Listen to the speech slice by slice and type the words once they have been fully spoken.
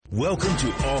Welcome to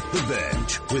Off the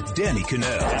Bench with Danny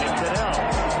Kanell.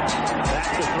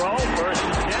 Back to throw, first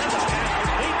and 10, the pass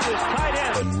complete to his tight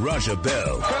end. And Raja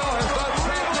Bell. Bell has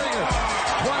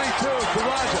done 22 to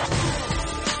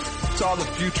Raja. Saw the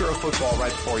future of football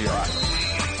right before your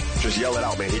eyes. Just yell it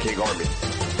out, man. He can't guard me.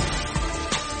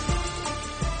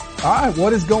 All right,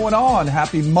 what is going on?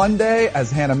 Happy Monday. As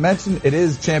Hannah mentioned, it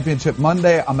is Championship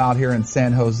Monday. I'm out here in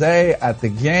San Jose at the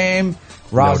game.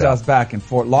 Raja's back in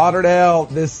Fort Lauderdale.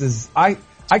 This is, I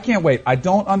can't wait. I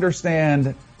don't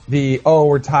understand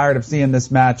we're tired of seeing this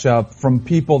matchup from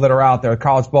people that are out there,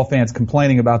 college ball fans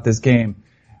complaining about this game.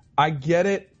 I get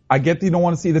it. I get that you don't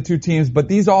want to see the two teams, but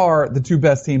these are the two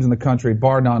best teams in the country,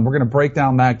 bar none. We're going to break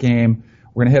down that game.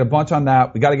 We're going to hit a bunch on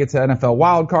that. We got to get to NFL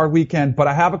wildcard weekend, but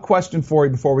I have a question for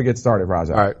you before we get started,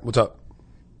 Raja. All right, what's up?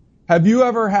 Have you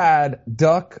ever had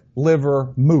duck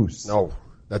liver mousse? No.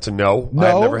 That's a no. No,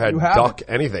 I've never had haven't. duck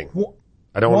anything.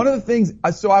 I don't. One of the things,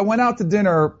 so I went out to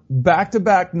dinner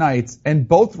back-to-back nights, and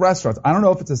both restaurants, I don't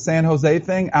know if it's a San Jose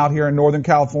thing out here in Northern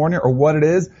California or what it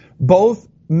is, both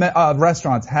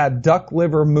restaurants had duck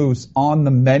liver mousse on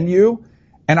the menu.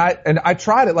 And I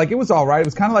tried it, like it was all right. It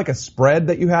was kind of like a spread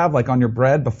that you have like on your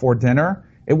bread before dinner.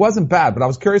 It wasn't bad, but I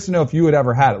was curious to know if you had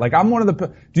ever had it. Like I'm one of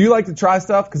the, do you like to try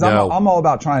stuff? Cause I'm all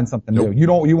about trying something new.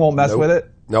 You won't mess with it?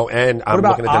 No, and I'm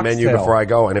looking at the menu before I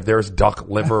go, and if there's duck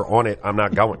liver on it, I'm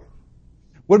not going.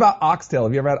 What about oxtail?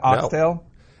 Have you ever had oxtail? No.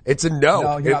 It's a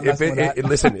no.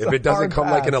 Listen, if it doesn't come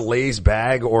like in a Lay's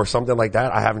bag or something like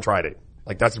that, I haven't tried it.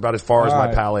 Like that's about as far as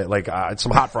my palate. Like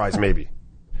some hot fries maybe.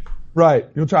 Right.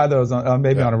 You'll try those on,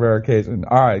 maybe on a rare occasion.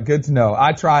 All right. Good to know.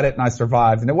 I tried it and I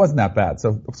survived and it wasn't that bad.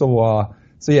 So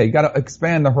yeah, you got to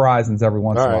expand the horizons every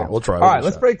once in a while. All right. We'll try. All right.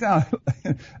 Let's break down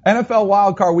NFL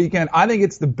wildcard weekend. I think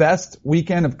it's the best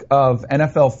weekend of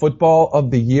NFL football of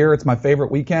the year. It's my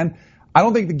favorite weekend. I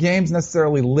don't think the games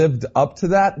necessarily lived up to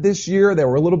that this year. They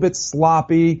were a little bit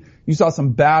sloppy. You saw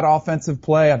some bad offensive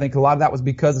play. I think a lot of that was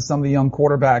because of some of the young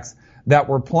quarterbacks that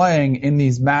were playing in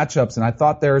these matchups. And I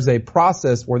thought there's a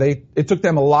process where it took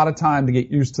them a lot of time to get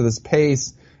used to this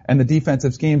pace and the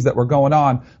defensive schemes that were going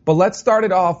on. But let's start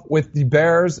it off with the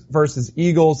Bears versus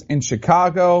Eagles in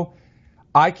Chicago.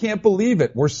 I can't believe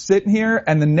it. We're sitting here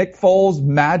and the Nick Foles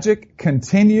magic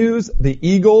continues. The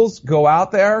Eagles go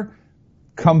out there,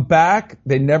 come back.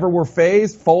 They never were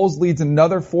phased. Foles leads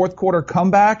another fourth quarter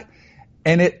comeback.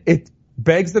 And it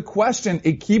begs the question,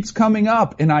 it keeps coming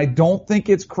up, and I don't think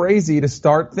it's crazy to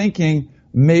start thinking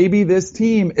maybe this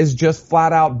team is just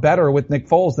flat out better with Nick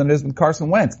Foles than it is with Carson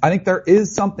Wentz. I think there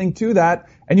is something to that,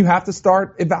 and you have to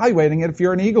start evaluating it if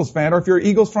you're an Eagles fan or if you're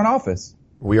Eagles front office.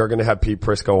 We are going to have Pete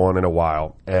Prisco on in a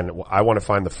while, and I want to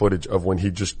find the footage of when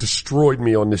he just destroyed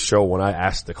me on this show when I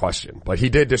asked the question. But he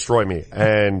did destroy me,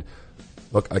 and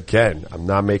look, again, I'm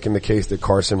not making the case that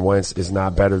Carson Wentz is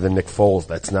not better than Nick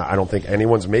Foles. I don't think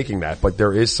anyone's making that, but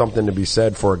there is something to be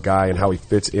said for a guy and how he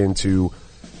fits into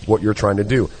what you're trying to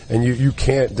do. And you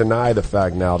can't deny the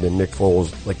fact now that Nick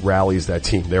Foles rallies that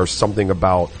team. There's something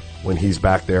about when he's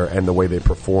back there and the way they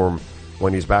perform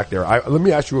when he's back there. Let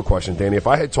me ask you a question, Danny. If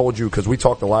I had told you, because we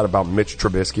talked a lot about Mitch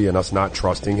Trubisky and us not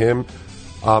trusting him,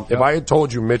 if I had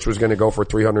told you Mitch was going to go for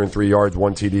 303 yards,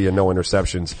 1 TD, and no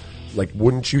interceptions,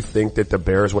 wouldn't you think that the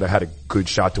Bears would have had a good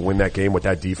shot to win that game with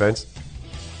that defense?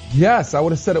 Yes, I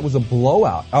would have said it was a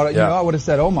blowout. I would have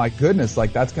said, oh my goodness,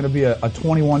 that's going to be a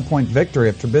 21-point victory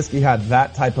if Trubisky had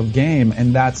that type of game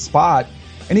in that spot.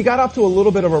 And he got off to a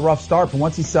little bit of a rough start, but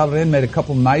once he settled in, made a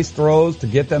couple nice throws to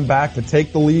get them back, to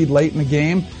take the lead late in the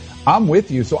game. I'm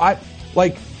with you. So I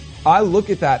look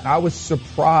at that and I was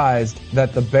surprised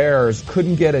that the Bears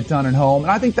couldn't get it done at home.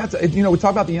 And I think that's, we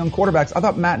talk about the young quarterbacks. I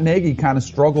thought Matt Nagy kind of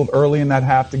struggled early in that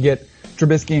half to get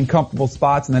Trubisky in comfortable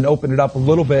spots and then opened it up a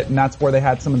little bit. And that's where they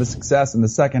had some of the success in the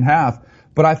second half.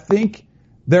 But I think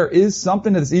there is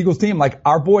something to this Eagles team.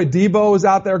 Our boy Debo is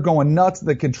out there going nuts in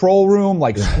the control room,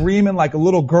 screaming like a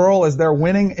little girl as they're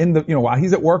winning while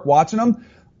he's at work watching them.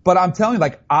 But I'm telling you,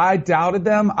 I doubted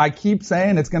them. I keep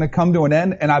saying it's going to come to an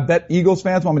end, and I bet Eagles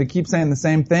fans want me to keep saying the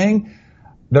same thing.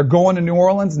 They're going to New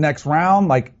Orleans next round,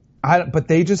 but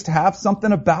they just have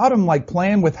something about them,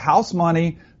 playing with house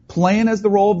money, playing as the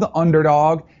role of the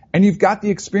underdog, and you've got the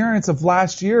experience of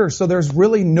last year, so there's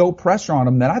really no pressure on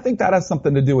them. Then I think that has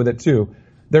something to do with it too.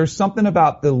 There's something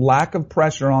about the lack of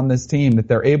pressure on this team that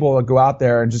they're able to go out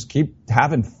there and just keep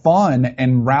having fun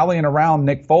and rallying around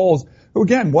Nick Foles, who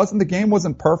again, the game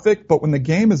wasn't perfect, but when the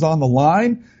game is on the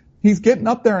line, he's getting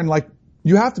up there and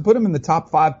you have to put him in the top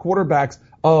 5 quarterbacks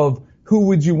of who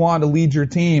would you want to lead your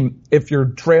team if you're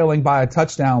trailing by a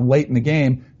touchdown late in the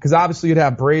game? Because obviously you'd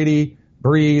have Brady,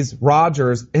 Breeze,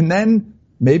 Rodgers, and then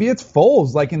maybe it's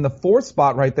Foles, like in the 4th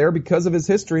spot right there because of his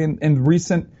history in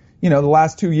recent, the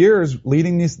last 2 years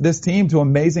leading this team to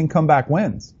amazing comeback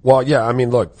wins. Well, yeah, I mean,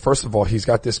 look, first of all, he's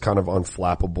got this kind of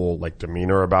unflappable, like,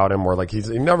 demeanor about him where, like, he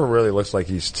never really looks like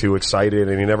he's too excited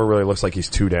and he never really looks like he's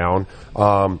too down.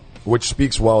 Which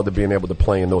speaks well to being able to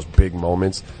play in those big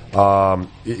moments.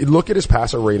 Look at his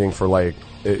passer rating for like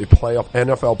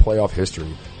NFL playoff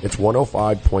history. It's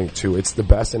 105.2. It's the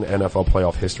best in NFL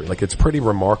playoff history. Like, it's pretty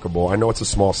remarkable. I know it's a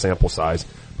small sample size,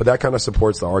 but that kind of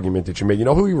supports the argument that you made. You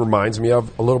know who he reminds me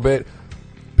of a little bit?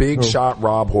 Big shot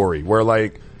Rob Horry, where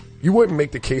like you wouldn't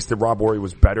make the case that Rob Horry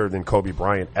was better than Kobe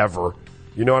Bryant ever.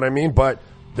 You know what I mean? But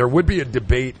there would be a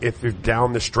debate if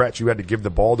down the stretch you had to give the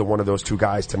ball to one of those two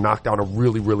guys to knock down a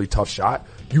really, really tough shot.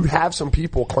 You'd have some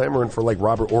people clamoring for like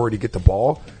Robert Horry to get the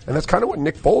ball. And that's kind of what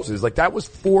Nick Foles is. Like, that was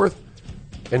 4th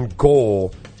and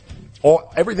goal,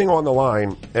 everything on the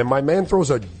line. And my man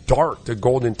throws a dart to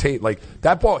Golden Tate. Like,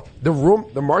 that ball, the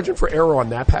margin for error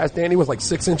on that pass, Danny, was like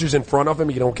 6 inches in front of him.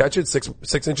 You don't catch it.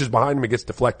 Six inches behind him, it gets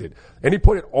deflected. And he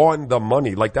put it on the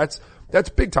money. Like, that's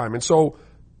big time. And so,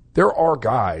 there are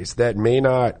guys that may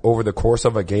not, over the course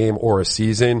of a game or a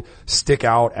season, stick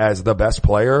out as the best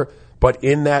player, but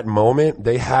in that moment,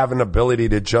 they have an ability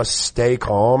to just stay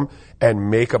calm and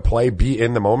make a play, be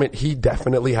in the moment. He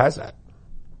definitely has that.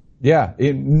 Yeah,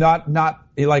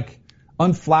 like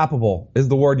unflappable is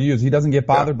the word you use. He doesn't get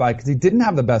bothered by it because he didn't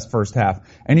have the best first half,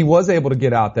 and he was able to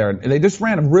get out there. And they just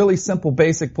ran a really simple,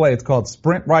 basic play. It's called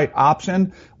sprint right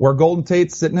option, where Golden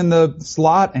Tate's sitting in the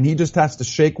slot, and he just has to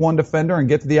shake one defender and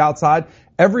get to the outside.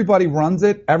 Everybody runs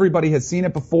it. Everybody has seen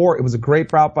it before. It was a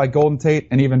great route by Golden Tate,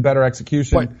 and even better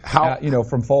execution,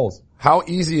 from Foles. How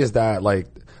easy is that? Like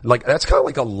that's kind of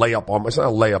like a layup. It's not a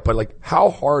layup, but like,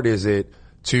 how hard is it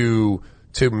to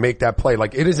make that play?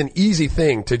 Like, it is an easy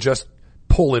thing to just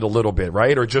pull it a little bit,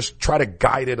 right? Or just try to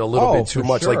guide it a little bit too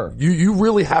much. Sure. Like, you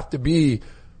really have to be,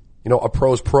 a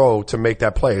pro's pro to make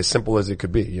that play, as simple as it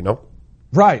could be,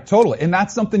 Right, totally. And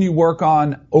that's something you work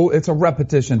on. It's a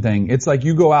repetition thing. It's like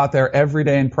you go out there every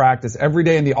day in practice, every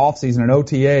day in the off season and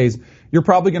OTAs. You're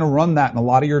probably going to run that in a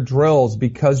lot of your drills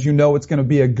because it's going to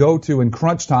be a go-to in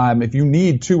crunch time. If you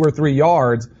need 2 or 3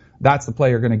 yards, that's the play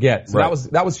you're going to get. So right.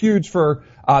 that was huge for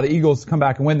the Eagles to come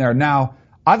back and win there. Now,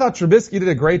 I thought Trubisky did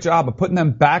a great job of putting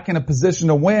them back in a position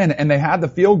to win, and they had the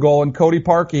field goal, and Cody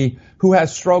Parkey, who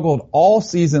has struggled all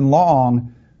season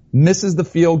long, misses the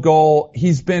field goal.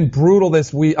 He's been brutal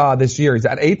this year. He's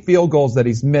had 8 field goals that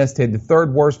he's missed. He had the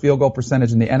 3rd worst field goal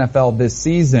percentage in the NFL this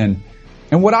season.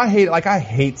 And what I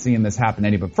hate seeing this happen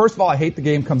anyway. But first of all, I hate the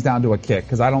game comes down to a kick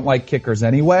because I don't like kickers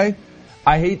anyway.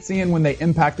 I hate seeing when they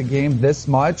impact the game this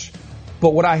much.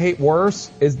 But what I hate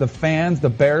worse is the fans, the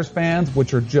Bears fans,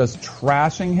 which are just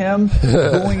trashing him,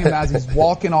 booing him as he's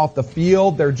walking off the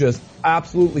field. They're just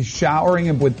absolutely showering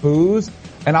him with boos.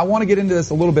 And I want to get into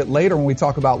this a little bit later when we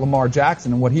talk about Lamar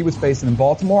Jackson and what he was facing in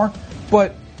Baltimore.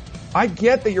 But I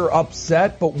get that you're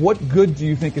upset, but what good do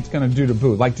you think it's going to do to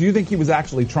boo? Like, do you think he was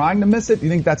actually trying to miss it? Do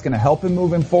you think that's going to help him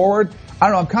moving forward? I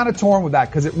don't know. I'm kind of torn with that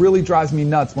because it really drives me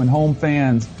nuts when home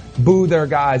fans boo their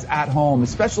guys at home,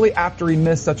 especially after he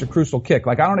missed such a crucial kick.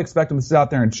 Like, I don't expect him to sit out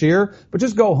there and cheer, but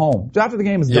just go home. After the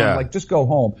game is done, like, just go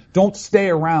home. Don't stay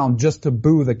around just to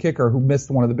boo the kicker who missed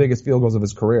one of the biggest field goals of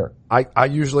his career. I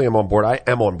usually am on board. I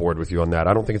am on board with you on that.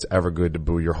 I don't think it's ever good to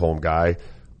boo your home guy.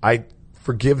 I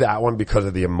forgive that one because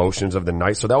of the emotions of the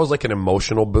night. So that was like an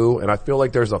emotional boo, and I feel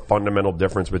like there's a fundamental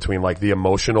difference between like the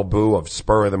emotional boo of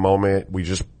spur of the moment. We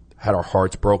just had our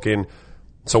hearts broken.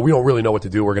 So we don't really know what to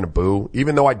do. We're going to boo.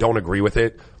 Even though I don't agree with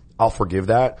it, I'll forgive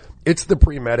that. It's the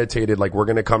premeditated, like, we're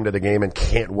going to come to the game and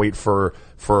can't wait for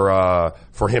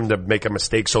him to make a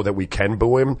mistake so that we can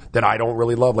boo him, that I don't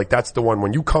really love. Like, that's the one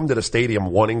when you come to the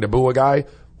stadium wanting to boo a guy,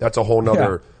 that's a whole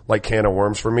nother, like, can of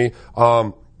worms for me.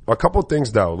 A couple of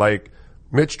things though, like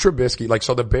Mitch Trubisky, like,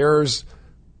 so the Bears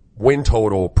win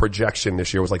total projection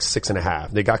this year was like 6.5.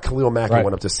 They got Khalil Mack and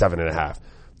went up to 7.5.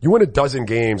 You win a dozen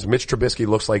games, Mitch Trubisky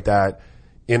looks like that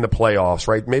in the playoffs,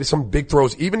 right? Made some big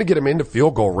throws, even to get him into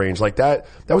field goal range. Like that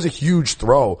was a huge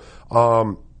throw.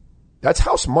 That's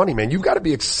house money, man. You've got to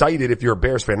be excited if you're a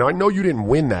Bears fan. Now, I know you didn't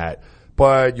win that,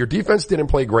 but your defense didn't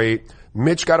play great.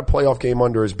 Mitch got a playoff game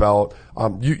under his belt.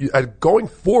 Going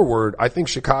forward, I think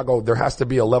Chicago, there has to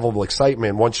be a level of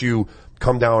excitement once you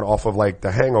come down off of like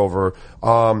the hangover.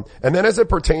 And then as it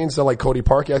pertains to like Cody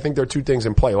Parkey, I think there are 2 things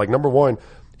in play. Like, number one,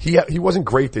 he wasn't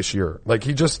great this year. Like,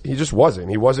 he just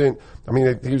wasn't. He wasn't, I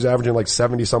mean, he was averaging like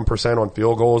 70% on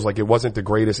field goals. Like, it wasn't the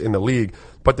greatest in the league.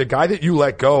 But the guy that you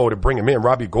let go to bring him in,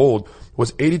 Robbie Gould,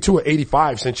 was 82 of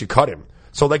 85 since you cut him.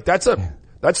 So like, that's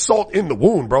That's salt in the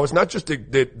wound, bro. It's not just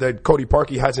that Cody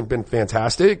Parkey hasn't been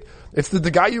fantastic. It's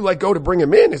the guy you let go to bring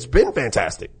him in. It's been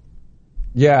fantastic.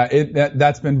 Yeah,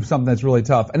 that's been something that's really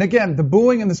tough. And again, the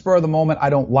booing in the spur of the moment I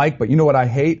don't like, but you know what I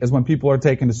hate is when people are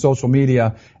taking to social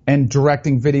media and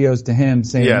directing videos to him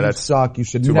saying, you suck, you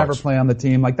should never play on the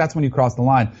team. Like, that's when you cross the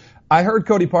line. I heard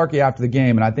Cody Parkey after the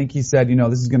game, and I think he said,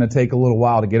 this is going to take a little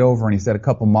while to get over, and he said a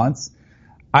couple months.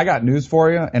 I got news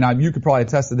for you, and you could probably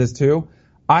attest to this too.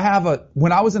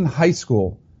 When I was in high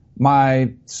school,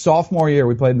 my sophomore year,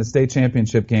 we played in the state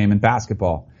championship game in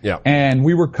basketball. Yeah. And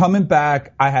we were coming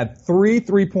back. I had 3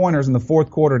 3-pointers in the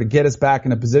fourth quarter to get us back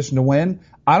in a position to win.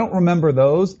 I don't remember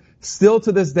those. Still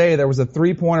to this day, there was a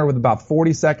 3-pointer with about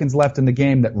 40 seconds left in the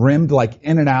game that rimmed like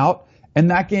in and out.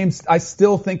 And that game, I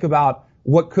still think about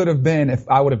what could have been if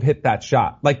I would have hit that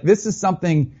shot. Like, this is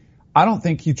something I don't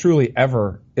think he truly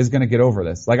ever is going to get over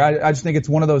this. Like, I just think it's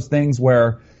one of those things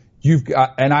where he's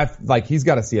got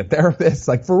to see a therapist,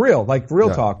 like for real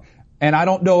talk. And I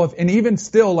don't know and even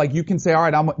still, like, you can say, all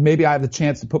right, maybe I have the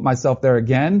chance to put myself there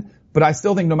again. But I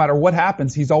still think no matter what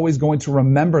happens, he's always going to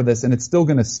remember this, and it's still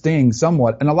going to sting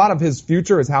somewhat. And a lot of his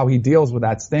future is how he deals with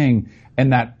that sting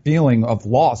and that feeling of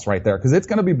loss right there, because it's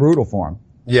going to be brutal for him.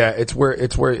 Yeah, it's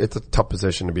a tough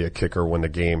position to be a kicker when the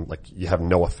game, like, you have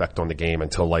no effect on the game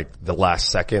until like the last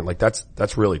second. Like,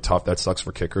 that's really tough. That sucks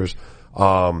for kickers.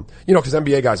 Cause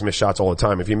NBA guys miss shots all the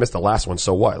time. If you missed the last one,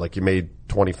 so what? Like, you made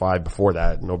 25 before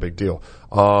that, no big deal.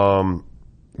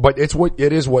 But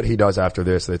it is what he does after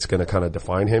this that's going to kind of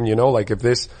define him, like if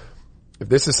this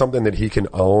is something that he can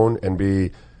own and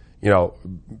be,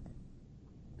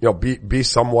 be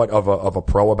somewhat of a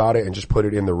pro about it and just put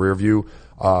it in the rear view,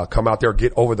 come out there,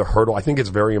 get over the hurdle. I think it's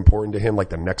very important to him, like,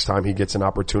 the next time he gets an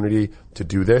opportunity to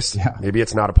do this. Yeah. Maybe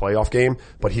it's not a playoff game,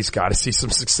 but he's got to see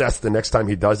some success the next time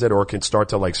he does it, or it can start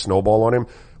to like snowball on him.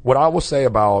 What I will say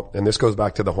about, and this goes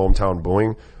back to the hometown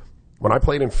booing, when I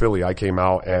played in Philly, I came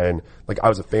out and, like, I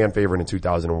was a fan favorite in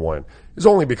 2001. It was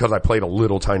only because I played a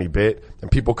little tiny bit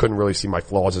and people couldn't really see my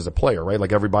flaws as a player, right?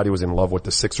 Like, everybody was in love with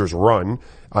the Sixers run,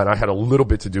 and I had a little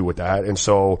bit to do with that. And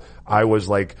so I was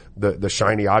like the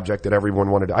shiny object that everyone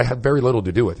wanted. I had very little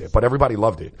to do with it, but everybody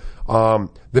loved it. The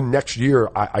next year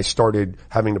I started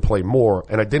having to play more,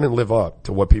 and I didn't live up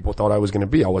to what people thought I was going to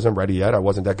be. I wasn't ready yet. I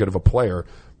wasn't that good of a player.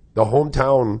 The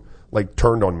hometown, like,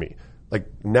 turned on me.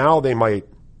 Like, now they might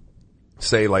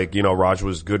say, like, Raj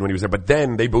was good when he was there, but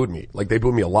then they booed me. Like, they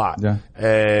booed me a lot. Yeah.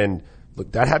 And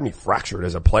look, that had me fractured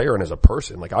as a player and as a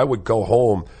person. Like, I would go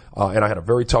home, and I had a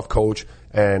very tough coach,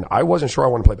 and I wasn't sure I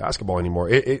wanted to play basketball anymore.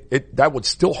 That would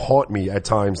still haunt me at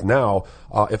times now,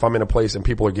 if I'm in a place and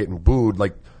people are getting booed.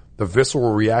 Like, the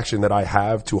visceral reaction that I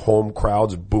have to home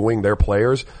crowds booing their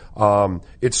players,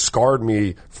 it scarred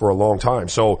me for a long time.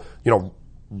 So,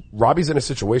 Robbie's in a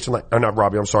situation not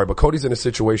Robbie, I'm sorry, but Cody's in a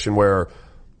situation where,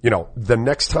 the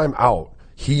next time out,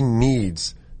 he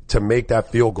needs to make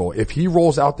that field goal. If he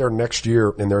rolls out there next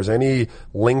year and there's any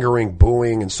lingering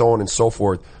booing and so on and so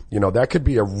forth, that could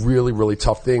be a really, really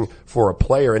tough thing for a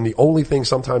player. And the only thing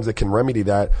sometimes that can remedy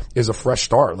that is a fresh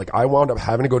start. Like, I wound up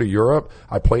having to go to Europe.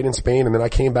 I played in Spain, and then I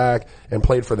came back and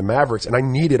played for the Mavericks, and I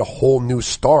needed a whole new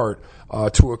start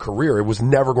to a career. It was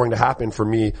never going to happen for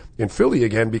me in Philly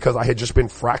again, because I had just been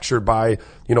fractured by,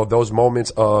 those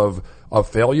moments of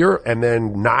failure, and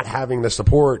then not having the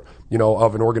support,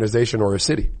 of an organization or a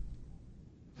city.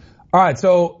 All right,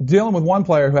 so dealing with one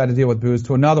player who had to deal with boos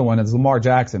to another one is Lamar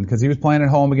Jackson, because he was playing at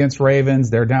home against Ravens.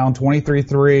 They're down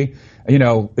 23-3,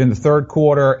 in the third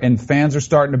quarter, and fans are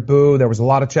starting to boo. There was a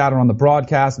lot of chatter on the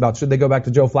broadcast about should they go back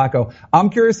to Joe Flacco. I'm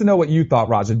curious to know what you thought,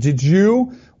 Raja. Did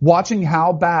you, watching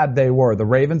how bad they were, the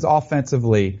Ravens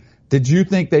offensively, did you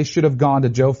think they should have gone to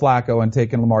Joe Flacco and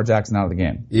taken Lamar Jackson out of the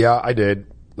game? Yeah, I did.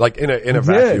 Like, in a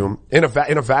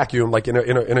vacuum, like in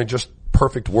a just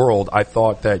perfect world, I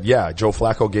thought that, yeah, Joe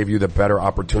Flacco gave you the better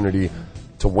opportunity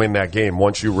to win that game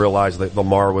once you realized that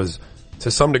Lamar was,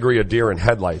 to some degree, a deer in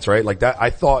headlights, right? Like that, I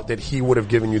thought that he would have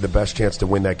given you the best chance to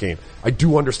win that game. I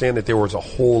do understand that there was a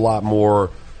whole lot more,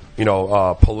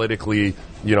 politically,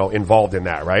 involved in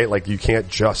that, right? Like, you can't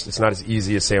just, it's not as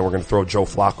easy as saying we're going to throw Joe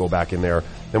Flacco back in there.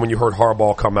 Then when you heard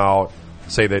Harbaugh come out,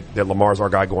 say that Lamar's our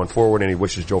guy going forward and he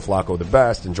wishes Joe Flacco the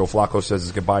best, and Joe Flacco says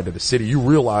his goodbye to the city, you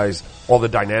realize all the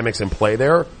dynamics in play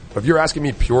there. But if you're asking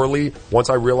me purely, once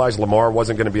I realized Lamar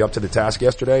wasn't going to be up to the task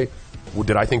yesterday,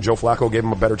 did I think Joe Flacco gave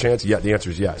him a better chance? Yeah, the answer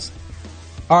is yes.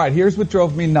 All right, here's what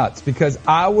drove me nuts, because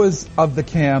I was of the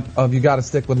camp of you got to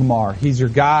stick with Lamar. He's your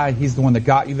guy. He's the one that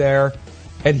got you there.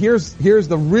 And here's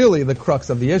the crux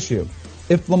of the issue.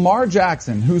 If Lamar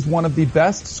Jackson, who's one of the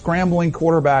best scrambling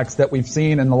quarterbacks that we've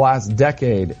seen in the last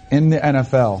decade in the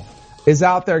NFL, is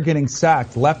out there getting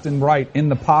sacked left and right in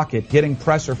the pocket, getting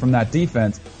pressure from that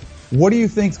defense. What do you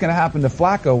think's going to happen to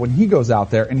Flacco when he goes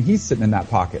out there and he's sitting in that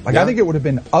pocket? I think it would have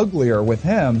been uglier with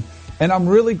him. And I'm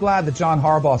really glad that John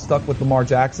Harbaugh stuck with Lamar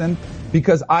Jackson,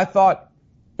 because I thought,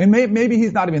 and maybe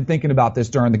he's not even thinking about this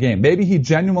during the game. Maybe he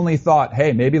genuinely thought,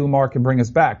 hey, maybe Lamar can bring us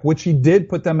back, which he did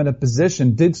put them in a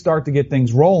position, did start to get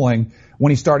things rolling when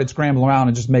he started scrambling around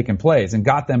and just making plays and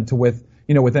got them to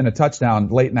within a touchdown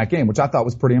late in that game, which I thought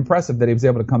was pretty impressive that he was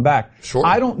able to come back. Sure.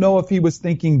 I don't know if he was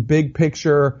thinking big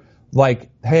picture, like,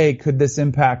 hey, could this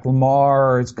impact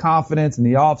Lamar's confidence in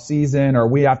the offseason, or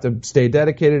we have to stay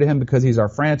dedicated to him because he's our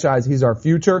franchise, he's our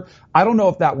future. I don't know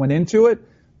if that went into it,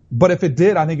 but if it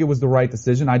did, I think it was the right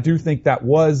decision. I do think that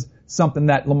was something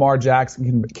that Lamar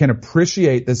Jackson can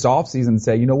appreciate this offseason and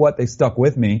say, you know what, they stuck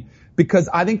with me. Because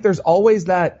I think there's always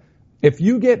that, if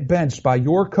you get benched by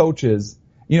your coaches,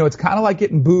 it's kind of like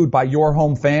getting booed by your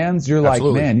home fans. You're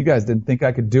Absolutely. like, man, you guys didn't think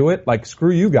I could do it. Like,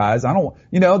 screw you guys.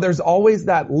 There's always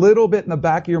that little bit in the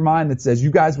back of your mind that says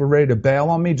you guys were ready to bail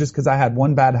on me just because I had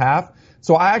one bad half.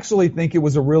 So I actually think it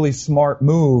was a really smart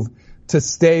move to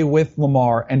stay with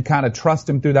Lamar and kind of trust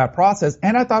him through that process.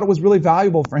 And I thought it was really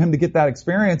valuable for him to get that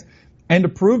experience and to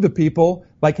prove to people,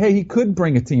 like, hey, he could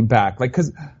bring a team back. Like,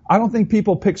 because I don't think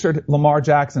people pictured Lamar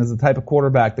Jackson as the type of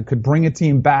quarterback that could bring a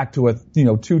team back to a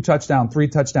 2-touchdown,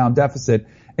 3-touchdown deficit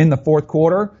in the fourth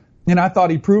quarter. And I thought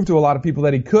he proved to a lot of people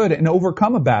that he could and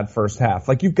overcome a bad first half.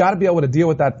 Like, you've got to be able to deal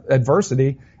with that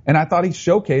adversity. And I thought he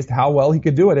showcased how well he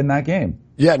could do it in that game.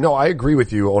 Yeah, no, I agree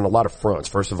with you on a lot of fronts.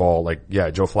 First of all,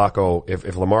 Joe Flacco,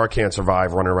 if Lamar can't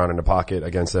survive running around in the pocket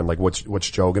against them, what's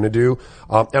Joe gonna do?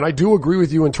 And I do agree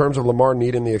with you in terms of Lamar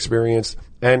needing the experience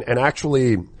and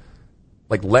actually,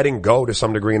 letting go to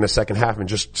some degree in the second half and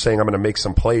just saying, I'm gonna make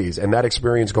some plays. And that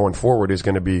experience going forward is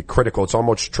gonna be critical. It's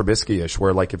almost Trubisky-ish,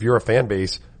 where if you're a fan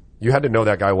base, you had to know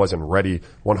that guy wasn't ready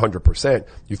 100%.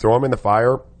 You throw him in the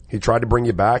fire. He tried to bring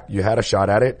you back. You had a shot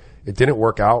at it. It didn't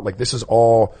work out. This is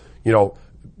all,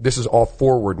 this is all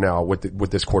forward now with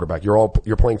this quarterback.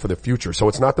 You're playing for the future. So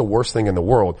it's not the worst thing in the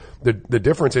world. The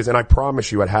difference is, and I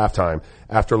promise you at halftime,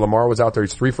 after Lamar was out there,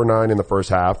 he's 3 for 9 in the first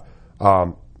half.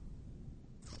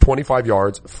 25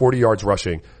 yards, 40 yards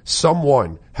rushing.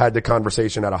 Someone had the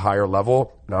conversation at a higher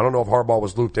level. Now, I don't know if Harbaugh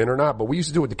was looped in or not, but we used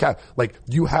to do it with the Cat.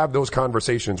 You have those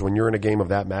conversations when you're in a game of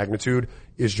that magnitude.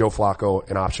 Is Joe Flacco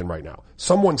an option right now?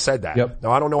 Someone said that. Yep. Now,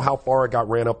 I don't know how far it got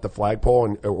ran up the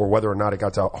flagpole or whether or not it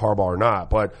got to Harbaugh or not,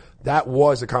 but that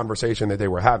was a conversation that they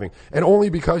were having. And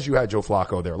only because you had Joe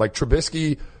Flacco there.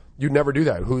 Trubisky, you'd never do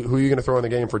that. Who are you going to throw in the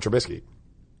game for Trubisky?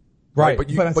 Right.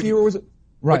 But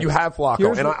you have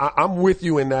Flacco, and I'm with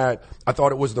you in that. I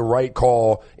thought it was the right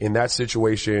call in that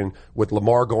situation with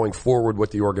Lamar going forward with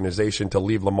the organization to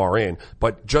leave Lamar in.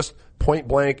 But just point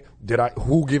blank,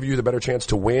 who give you the better chance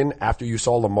to win after you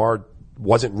saw Lamar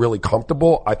wasn't really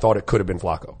comfortable? I thought it could have been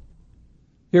Flacco.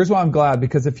 Here's why I'm glad,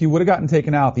 because if he would have gotten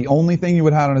taken out, the only thing you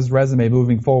would have on his resume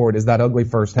moving forward is that ugly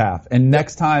first half. And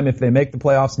next time, if they make the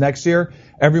playoffs next year,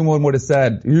 everyone would have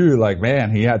said, man,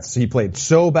 he played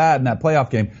so bad in that playoff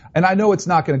game. And I know it's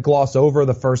not going to gloss over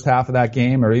the first half of that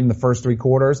game or even the first 3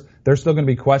 quarters. There's still going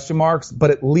to be question marks, but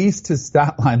at least his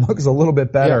stat line looks a little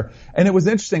bit better. Yeah. And it was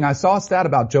interesting. I saw a stat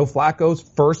about Joe Flacco's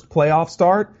first playoff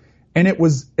start, and it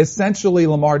was essentially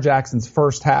Lamar Jackson's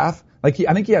first half. I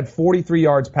think he had 43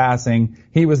 yards passing.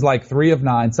 He was 3 of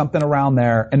 9, something around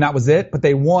there, and that was it. But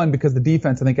they won because the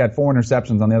defense, I think, had 4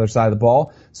 interceptions on the other side of the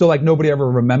ball. So nobody ever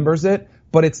remembers it.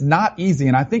 But it's not easy,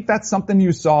 and I think that's something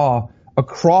you saw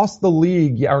across the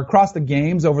league or across the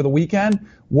games over the weekend,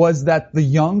 was that the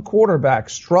young quarterback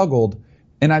struggled.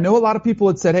 And I know a lot of people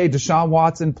had said, hey, Deshaun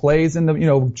Watson plays in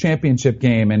the championship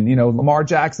game, and Lamar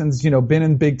Jackson's been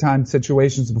in big time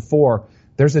situations before.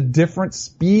 There's a different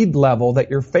speed level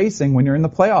that you're facing when you're in the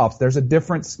playoffs. There's a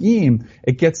different scheme.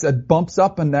 It bumps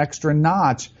up an extra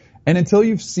notch. And until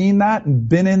you've seen that and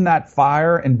been in that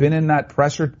fire and been in that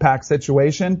pressure-packed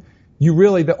situation,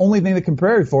 the only thing that can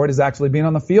prepare you for it is actually being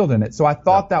on the field in it. So I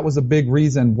thought that was a big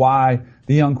reason why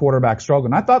the young quarterback struggled.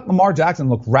 And I thought Lamar Jackson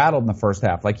looked rattled in the first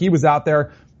half. He was out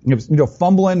there,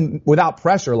 fumbling without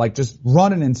pressure, just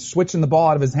running and switching the ball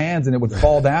out of his hands and it would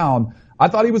fall down. I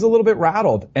thought he was a little bit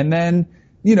rattled. And then,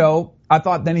 I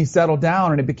thought then he settled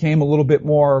down and it became a little bit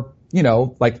more,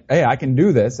 hey, I can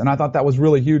do this. And I thought that was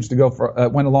really huge to go for,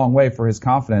 went a long way for his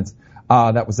confidence,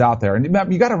 that was out there. And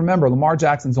you got to remember, Lamar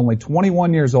Jackson's only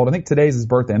 21 years old. I think today's his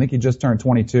birthday. I think he just turned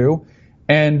 22.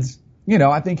 And,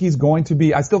 I think he's going to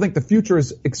be, I still think the future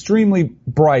is extremely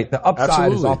bright. The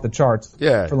upside is off the charts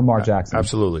for Lamar Jackson.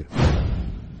 Absolutely.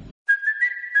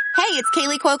 Hey, it's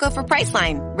Kaylee Cuoco for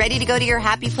Priceline. Ready to go to your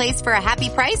happy place for a happy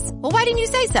price? Well, why didn't you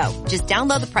say so? Just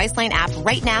download the Priceline app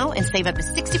right now and save up to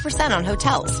 60% on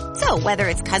hotels. So whether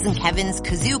it's Cousin Kevin's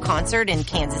Kazoo Concert in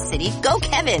Kansas City, go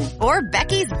Kevin, or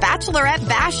Becky's Bachelorette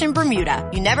Bash in Bermuda,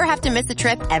 you never have to miss a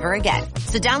trip ever again.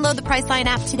 So download the Priceline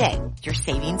app today. Your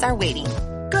savings are waiting.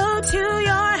 Go to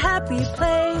your happy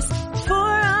place for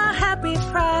a happy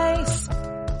price.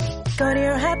 Go to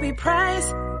your happy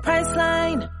price,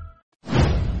 Priceline.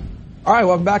 All right,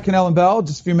 welcome back, Cannell and Bell.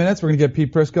 Just a few minutes. We're going to get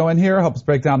Pete Prisco in here, help us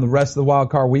break down the rest of the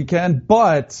wild card weekend.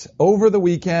 But over the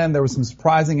weekend, there was some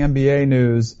surprising NBA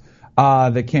news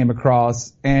that came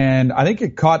across, and I think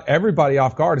it caught everybody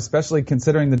off guard, especially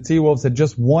considering the T-Wolves had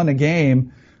just won a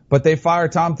game, but they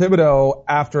fired Tom Thibodeau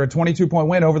after a 22-point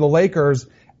win over the Lakers.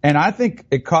 And I think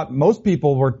it caught most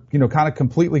people were, kind of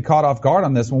completely caught off guard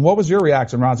on this one. What was your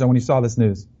reaction, Raja, when you saw this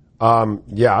news?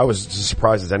 Yeah, I was as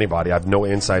surprised as anybody. I have no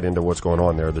insight into what's going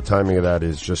on there. The timing of that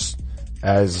is just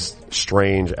as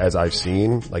strange as I've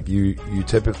seen. Like you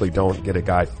typically don't get a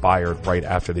guy fired right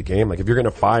after the game. Like if you're going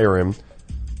to fire him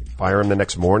the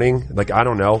next morning. Like I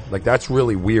don't know. Like that's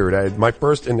really weird. My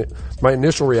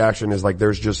initial reaction is like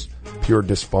there's just pure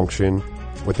dysfunction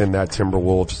within that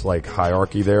Timberwolves like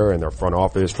hierarchy there and their front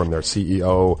office from their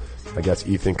CEO, I guess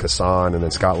Ethan Kassan, and then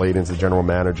Scott Layden's the general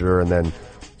manager, and then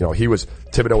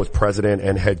Thibodeau was president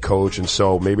and head coach, and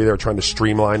so maybe they're trying to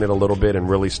streamline it a little bit and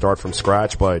really start from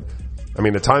scratch. But, I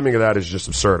mean, the timing of that is just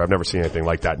absurd. I've never seen anything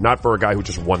like that. Not for a guy who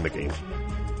just won the game.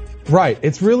 Right.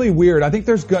 It's really weird. I think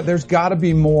there's got to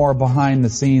be more behind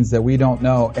the scenes that we don't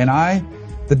know. And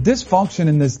the dysfunction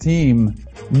in this team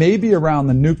may be around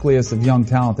the nucleus of young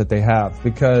talent that they have,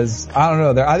 because I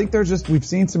don't know. I think we've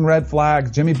seen some red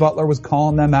flags. Jimmy Butler was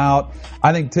calling them out.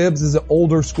 I think Tibbs is an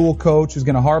older school coach who's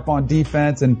going to harp on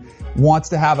defense and wants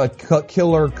to have a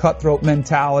killer cutthroat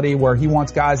mentality where he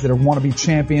wants guys that want to be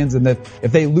champions, and that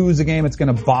if they lose a game, it's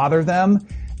going to bother them.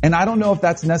 And I don't know if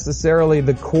that's necessarily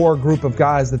the core group of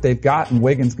guys that they've got in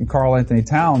Wiggins and Karl Anthony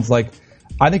Towns. Like,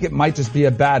 I think it might just be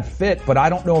a bad fit, but I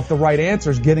don't know if the right answer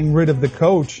is getting rid of the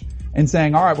coach and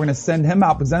saying, all right, we're going to send him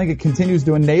out, because I think it continues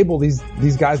to enable these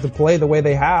guys to play the way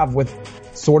they have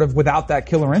without that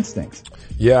killer instinct.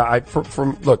 Yeah,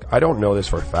 look, I don't know this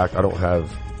for a fact. I don't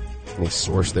have any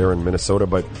source there in Minnesota,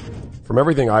 but from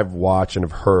everything I've watched and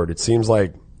have heard, it seems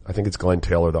like, I think it's Glenn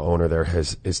Taylor, the owner there,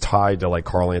 is tied to like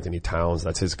Karl Anthony Towns.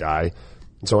 That's his guy.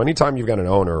 And so anytime you've got an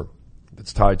owner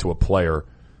that's tied to a player,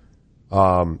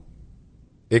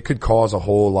 it could cause a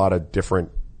whole lot of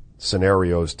different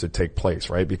scenarios to take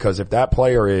place, right? Because if that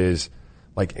player is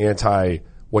like anti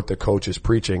what the coach is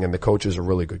preaching, and the coach is a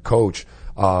really good coach,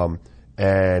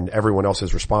 and everyone else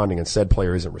is responding and said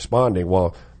player isn't responding,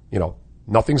 well,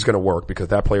 nothing's going to work because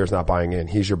that player's not buying in.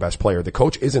 He's your best player. The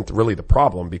coach isn't really the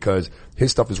problem because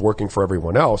his stuff is working for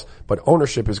everyone else, but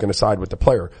ownership is going to side with the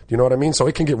player. Do you know what I mean? So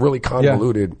it can get really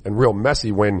convoluted and real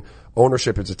messy when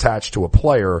ownership is attached to a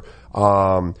player.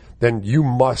 Then you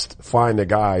must find the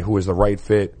guy who is the right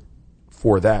fit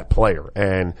for that player.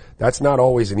 And that's not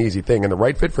always an easy thing. And the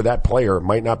right fit for that player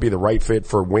might not be the right fit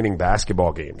for winning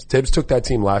basketball games. Tibbs took that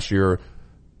team last year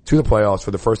to the playoffs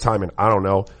for the first time in, I don't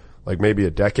know, like maybe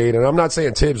a decade. And I'm not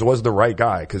saying Tibbs was the right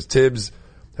guy, because Tibbs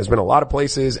has been a lot of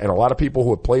places, and a lot of people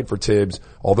who have played for Tibbs,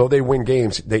 although they win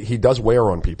games, he does wear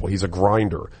on people. He's a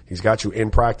grinder. He's got you in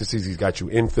practices. He's got you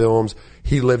in films.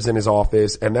 He lives in his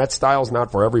office, and that style's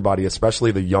not for everybody,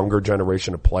 especially the younger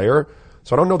generation of player.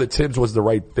 So I don't know that Tibbs was the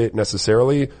right fit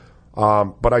necessarily.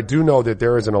 But I do know that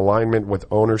there is an alignment with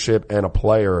ownership and a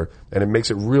player, and it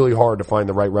makes it really hard to find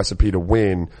the right recipe to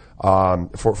win,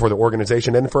 for the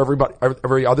organization and for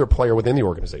every other player within the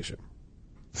organization.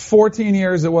 14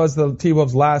 years it was the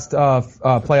T-Wolves' last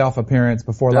playoff appearance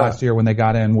before last year when they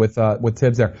got in with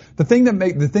Tibbs there. The thing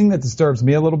that disturbs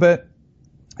me a little bit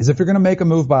is if you're going to make a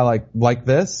move by like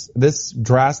this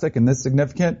drastic and this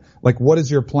significant, like what is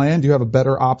your plan? Do you have a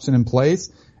better option in place?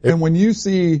 And when you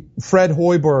see Fred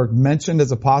Hoiberg mentioned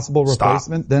as a possible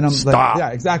replacement, then I'm like, yeah,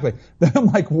 exactly. Then I'm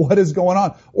like, what is going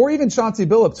on? Or even Chauncey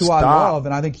Billups, who I love,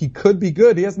 and I think he could be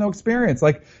good. He has no experience.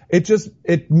 Like,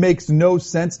 it makes no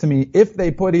sense to me. If they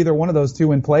put either one of those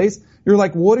two in place, you're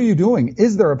like, what are you doing?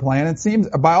 Is there a plan? It seems,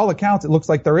 by all accounts, it looks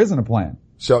like there isn't a plan.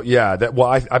 So yeah,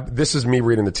 this is me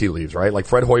reading the tea leaves, right? Like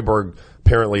Fred Hoiberg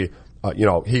apparently,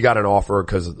 he got an offer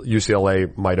because UCLA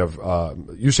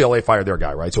fired their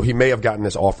guy, right? So he may have gotten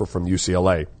this offer from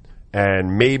UCLA,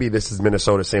 and maybe this is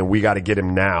Minnesota saying we got to get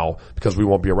him now because we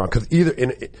won't be around. Because either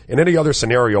in any other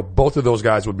scenario, both of those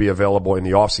guys would be available in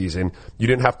the off season. You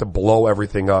didn't have to blow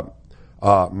everything up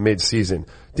mid season.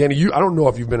 Danny, I don't know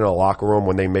if you've been in a locker room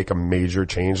when they make a major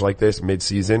change like this mid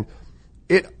season.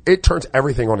 It turns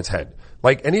everything on its head.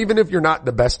 Like, and even if you're not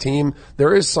the best team,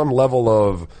 there is some level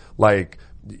of like,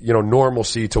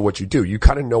 normalcy to what you do. You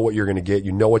kind of know what you're going to get.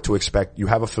 You know what to expect. You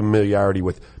have a familiarity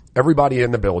with everybody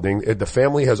in the building. The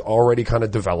family has already kind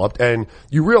of developed, and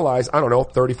you realize,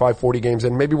 35, 40 games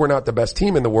in, maybe we're not the best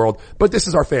team in the world, but this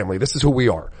is our family. This is who we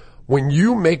are. When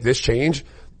you make this change,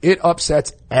 it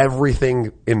upsets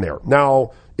everything in there.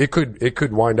 Now, it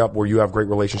could wind up where you have great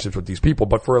relationships with these people,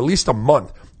 but for at least a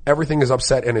month, everything is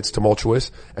upset and it's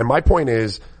tumultuous. And my point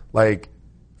is, like,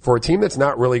 for a team that's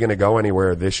not really going to go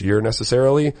anywhere this year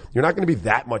necessarily, you're not going to be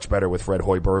that much better with Fred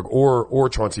Hoiberg or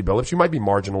Chauncey Billups. You might be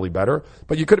marginally better,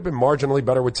 but you could have been marginally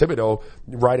better with Thibodeau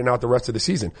riding out the rest of the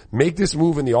season. Make this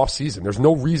move in the off season. There's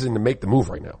no reason to make the move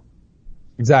right now.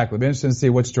 Exactly. It'll be interesting to see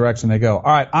which direction they go. All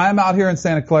right. I'm out here in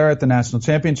Santa Clara at the national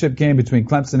championship game between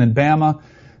Clemson and Bama.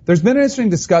 There's been an interesting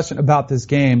discussion about this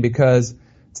game because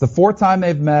it's the fourth time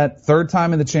they've met, third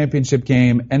time in the championship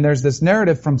game, and there's this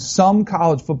narrative from some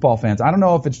college football fans. I don't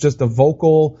know if it's just a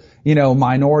vocal,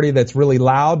 minority that's really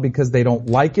loud because they don't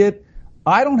like it.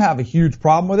 I don't have a huge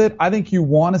problem with it. I think you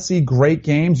want to see great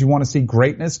games. You want to see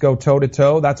greatness go toe to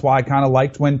toe. That's why I kind of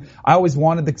liked when I always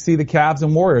wanted to see the Cavs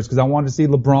and Warriors, because I wanted to see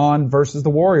LeBron versus the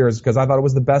Warriors, because I thought it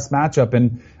was the best matchup.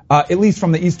 And, at least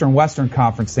from the Eastern Western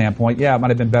Conference standpoint, yeah, it might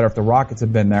have been better if the Rockets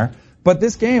had been there. But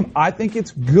this game, I think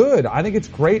it's good. I think it's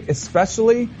great,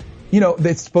 especially,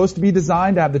 it's supposed to be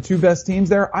designed to have the two best teams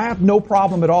there. I have no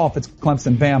problem at all if it's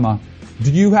Clemson, Bama.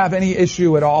 Do you have any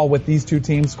issue at all with these two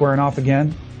teams squaring off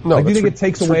again? No. Do you think it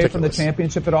takes away ridiculous from the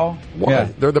championship at all? Why? Yeah.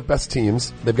 They're the best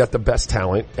teams. They've got the best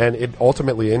talent, and it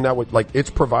ultimately, it's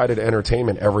provided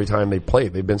entertainment every time they play.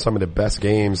 They've been some of the best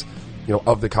games,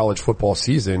 of the college football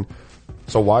season.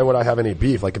 So why would I have any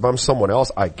beef? Like, if I'm someone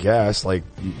else, I guess,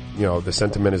 the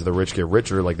sentiment is the rich get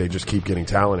richer. Like, they just keep getting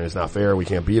talent and it's not fair. We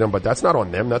can't beat them. But that's not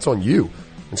on them. That's on you.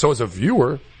 And so as a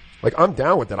viewer, I'm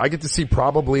down with that. I get to see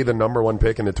probably the number one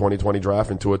pick in the 2020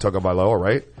 draft in Tua Tagovailoa,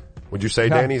 right? Would you say,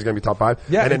 Danny, he's going to be top 5?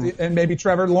 Yeah, and maybe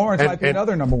Trevor Lawrence might be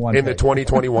another number one in pick. The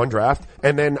 2021 draft.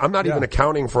 And then I'm not even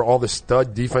accounting for all the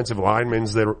stud defensive linemen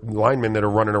that are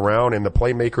running around and the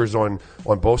playmakers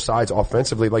on both sides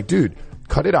offensively. Like, dude,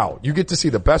 cut it out. You get to see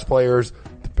the best players,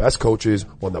 the best coaches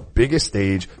on the biggest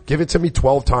stage. Give it to me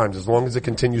 12 times. As long as it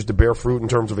continues to bear fruit in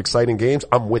terms of exciting games,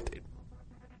 I'm with it.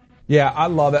 Yeah, I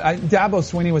love it. Dabo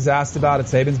Swinney was asked about it.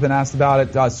 Saban's been asked about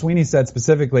it. Swinney said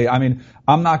specifically, I'm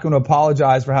not going to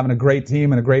apologize for having a great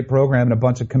team and a great program and a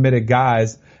bunch of committed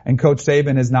guys. And Coach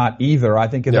Saban is not either. I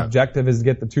think his objective is to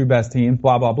get the two best teams,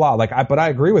 blah, blah, blah. But I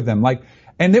agree with him.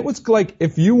 And it was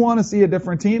if you want to see a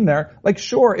different team there,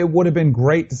 sure, it would have been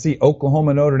great to see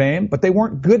Oklahoma, Notre Dame, but they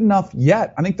weren't good enough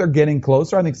yet. I think they're getting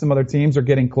closer. I think some other teams are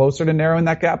getting closer to narrowing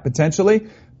that gap potentially.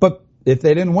 But if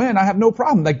they didn't win, I have no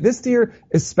problem. This year,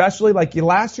 especially,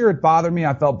 last year it bothered me.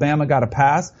 I felt Bama got a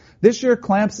pass. This year,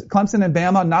 Clemson and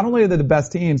Bama, not only are they the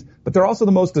best teams, but they're also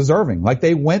the most deserving.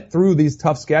 They went through these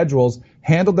tough schedules,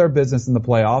 handled their business in the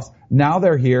playoffs. Now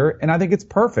they're here, and I think it's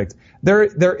perfect.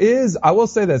 There is, I will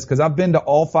say this, because I've been to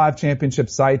all 5 championship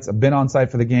sites. I've been on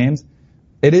site for the games.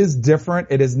 It is different.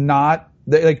 It is not,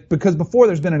 because before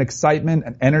there's been an excitement,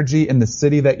 an energy in the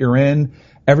city that you're in.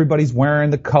 Everybody's wearing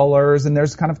the colors, and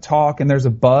there's kind of talk, and there's a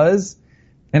buzz.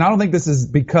 And I don't think this is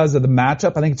because of the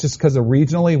matchup. I think it's just because of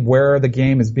regionally where the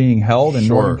game is being held in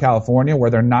Northern California,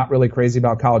 where they're not really crazy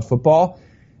about college football.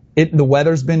 The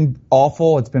weather's been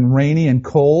awful. It's been rainy and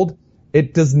cold.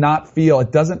 It doesn't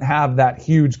have that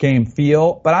huge game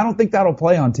feel, but I don't think that'll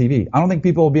play on TV. I don't think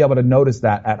people will be able to notice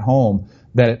that at home,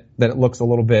 that it looks a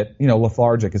little bit,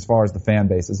 lethargic as far as the fan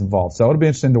base is involved. So it'll be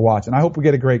interesting to watch. And I hope we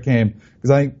get a great game, because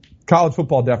I think college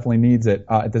football definitely needs it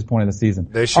at this point in the season.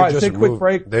 They should take a quick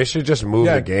break. They should just move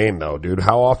the game, though, dude.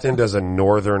 How often does a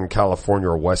Northern California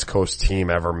or West Coast team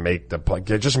ever make the play?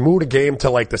 Just move the game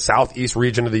to the southeast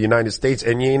region of the United States,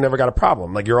 and you ain't never got a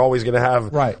problem. You're always going to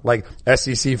have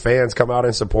SEC fans come out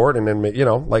and support, and then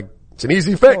it's an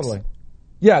easy fix. Totally.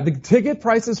 Yeah, the ticket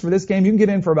prices for this game, you can get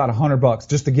in for about $100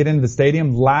 just to get into the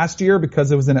stadium. Last year,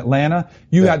 because it was in Atlanta,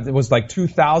 it was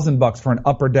 $2,000 for an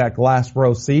upper deck last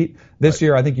row seat. This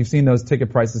year, I think you've seen those ticket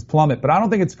prices plummet, but I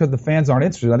don't think it's because the fans aren't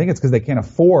interested. I think it's because they can't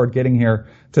afford getting here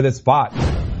to this spot.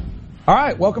 All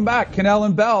right, welcome back. Cannell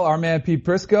and Bell, our man Pete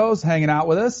Prisco's hanging out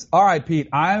with us. All right, Pete,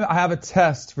 I have a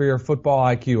test for your football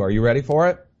IQ. Are you ready for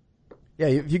it? Yeah,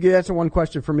 if you could answer one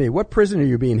question for me. What prison are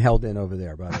you being held in over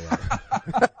there, by the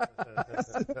way?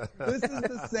 This is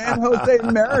the San Jose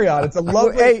Marriott. It's a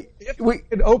lovely. If we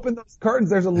could open those curtains,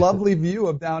 there's a lovely view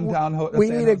of downtown. We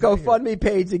need a GoFundMe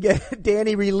page to get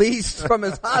Danny released from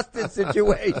his hostage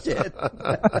situation.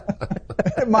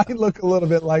 It might look a little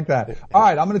bit like that. All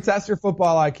right, I'm going to test your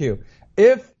football IQ.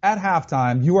 if at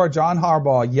halftime you are John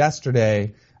Harbaugh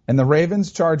yesterday in the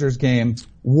Ravens-Chargers game,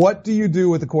 what do you do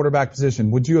with the quarterback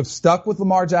position? Would you have stuck with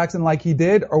Lamar Jackson like he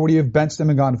did, or would you have benched him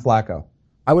and gone to Flacco?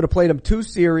 I would have played him 2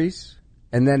 series,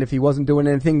 and then if he wasn't doing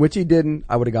anything, which he didn't,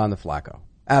 I would have gone to Flacco.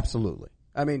 Absolutely.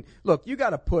 I mean, look, you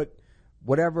got to put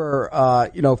whatever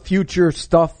future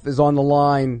stuff is on the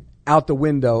line out the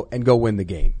window and go win the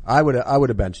game. I would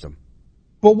have benched him.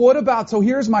 But what about, so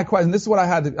here's my question. This is what I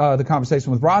had the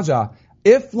conversation with Raja.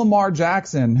 If Lamar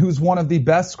Jackson, who's one of the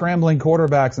best scrambling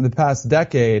quarterbacks in the past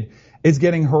decade, is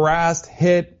getting harassed,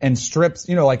 hit, and strips,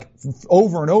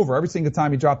 over and over every single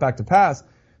time he dropped back to pass,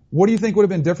 what do you think would have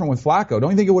been different with Flacco?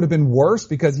 Don't you think it would have been worse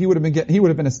because he would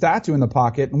have been a statue in the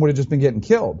pocket and would have just been getting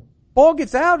killed? Ball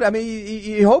gets out. I mean,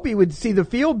 you hope he would see the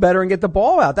field better and get the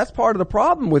ball out. That's part of the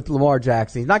problem with Lamar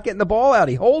Jackson. He's not getting the ball out.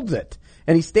 He holds it.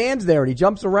 And he stands there and he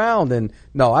jumps around, and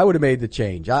no, I would have made the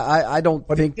change. I don't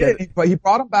think that. But he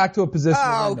brought him back to a position.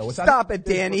 Oh, stop it,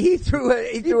 Danny. He threw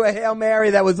a Hail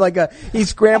Mary that was like he's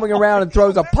scrambling around and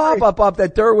throws a pop up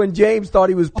that Derwin James thought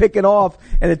he was picking off,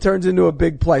 and it turns into a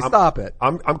big play. Stop it.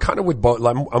 I'm kind of with both.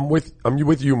 I'm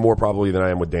with you more probably than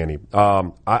I am with Danny.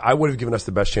 I would have given us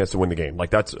the best chance to win the game.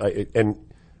 And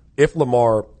if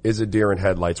Lamar is a deer in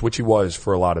headlights, which he was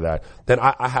for a lot of that, then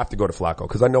I have to go to Flacco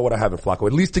because I know what I have in Flacco,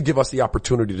 at least to give us the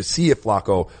opportunity to see if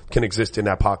Flacco can exist in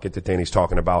that pocket that Danny's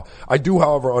talking about. I do,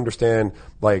 however, understand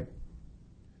that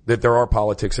there are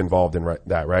politics involved in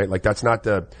that, right? Like it's not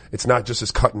just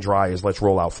as cut and dry as let's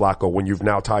roll out Flacco when you've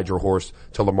now tied your horse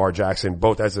to Lamar Jackson,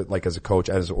 both as a coach,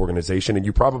 as an organization, and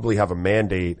you probably have a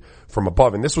mandate from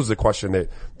above. And this was the question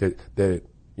that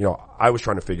I was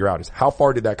trying to figure out is how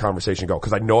far did that conversation go?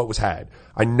 Because I know it was had.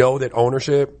 I know that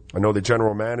ownership, I know the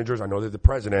general managers, I know that the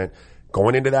president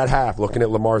going into that half, looking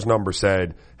at Lamar's number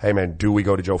said, hey man, do we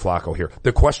go to Joe Flacco here?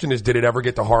 The question is, did it ever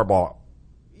get to Harbaugh?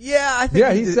 Yeah, I think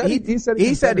he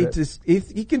said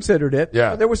he considered it.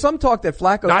 Yeah. There was some talk that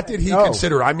Flacco. Not did he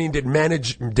consider. I mean, did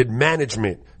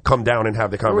management come down and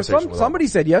have the conversation with him? Somebody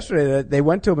said yesterday that they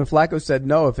went to him and Flacco said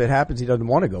no, if it happens he doesn't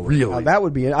want to go. Really? Now, that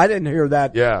would be. I didn't hear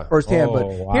that firsthand. But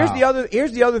wow.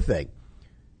 Here's the other thing.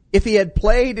 If he had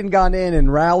played and gone in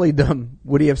and rallied them,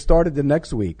 would he have started the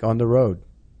next week on the road?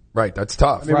 Right, that's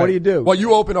tough. I mean, what do you do? Well,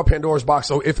 you open up Pandora's box.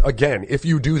 So if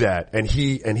you do that and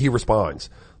he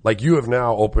responds, like you have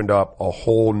now opened up a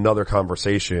whole nother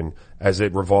conversation as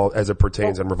it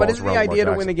pertains and revolves around. But isn't the idea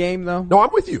to win the game though? No,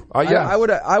 I'm with you. Yeah. I would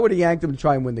have yanked him to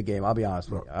try and win the game. I'll be honest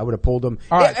with you. I would have pulled him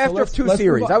after so 2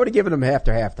 series. I would have given him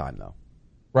after halftime though.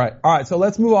 Right. All right. So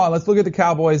let's move on. Let's look at the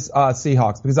Cowboys,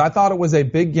 Seahawks, because I thought it was a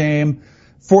big game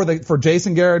for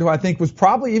Jason Garrett, who I think was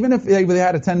probably, even if they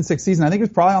had a 10-6 season, I think he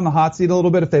was probably on the hot seat a little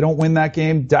bit if they don't win that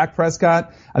game. Dak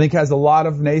Prescott, I think, has a lot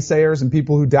of naysayers and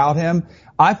people who doubt him.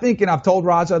 I think, and I've told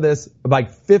Raja this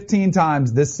like 15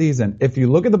 times this season, if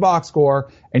you look at the box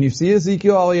score and you see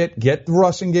Ezekiel Elliott get the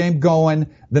rushing game going,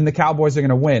 then the Cowboys are going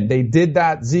to win. They did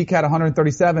that. Zeke had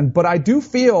 137, but I do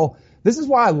feel, this is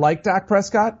why I like Dak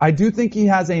Prescott. I do think he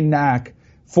has a knack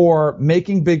for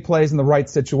making big plays in the right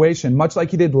situation, much like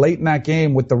he did late in that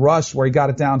game with the rush where he got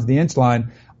it down to the inch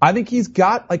line. I think he's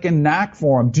got like a knack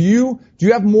for him. Do you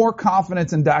have more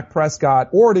confidence in Dak Prescott,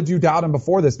 or did you doubt him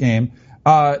before this game?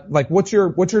 What's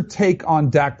your take on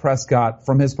Dak Prescott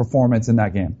from his performance in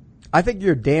that game? I think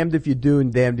you're damned if you do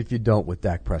and damned if you don't with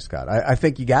Dak Prescott. I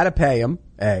think you got to pay him,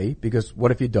 because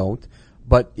what if you don't?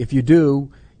 But if you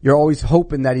do, you're always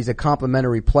hoping that he's a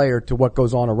complementary player to what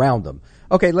goes on around him.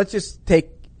 Okay, let's just take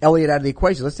Elliott out of the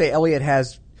equation. Let's say Elliott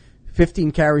has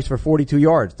 15 carries for 42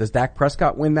 yards. Does Dak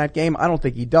Prescott win that game? I don't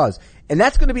think he does. And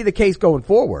that's going to be the case going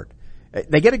forward.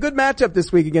 They get a good matchup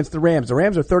this week against the Rams. The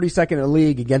Rams are 32nd in the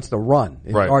league against the run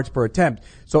in yards per attempt.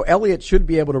 So Elliott should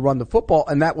be able to run the football,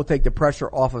 and that will take the pressure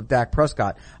off of Dak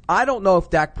Prescott. I don't know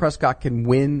if Dak Prescott can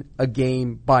win a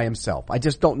game by himself. I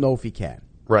just don't know if he can.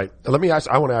 Right. I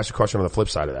want to ask you a question on the flip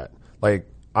side of that.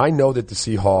 I know that the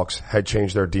Seahawks had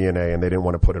changed their DNA and they didn't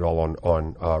want to put it all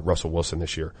on Russell Wilson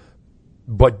this year.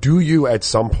 But do you at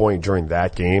some point during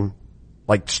that game,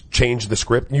 change the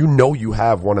script? You know you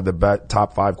have one of the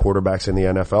top 5 quarterbacks in the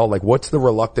NFL. What's the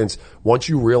reluctance once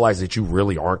you realize that you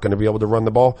really aren't going to be able to run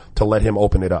the ball to let him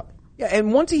open it up? Yeah,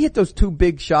 and once he hit those 2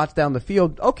 big shots down the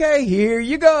field, okay, here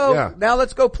you go. Yeah. Now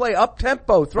let's go play up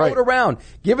tempo, throw it around,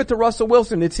 give it to Russell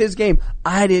Wilson. It's his game.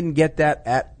 I didn't get that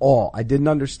at all. I didn't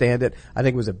understand it. I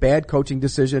think it was a bad coaching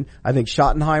decision. I think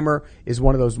Schottenheimer is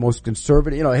one of those most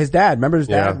conservative. His dad, remember his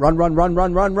dad?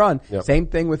 Run. Yep. Same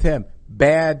thing with him.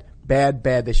 Bad.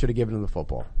 They should have given him the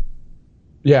football.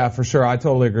 Yeah, for sure. I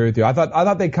totally agree with you. I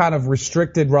thought they kind of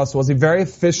restricted Russell. Was he very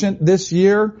efficient this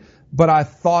year? But I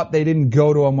thought they didn't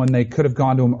go to him when they could have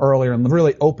gone to him earlier and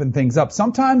really open things up.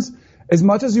 Sometimes as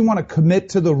much as you want to commit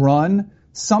to the run,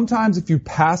 sometimes if you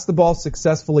pass the ball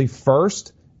successfully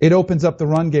first, it opens up the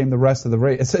run game the rest of the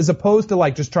race. As opposed to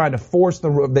like just trying to force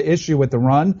the issue with the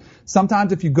run.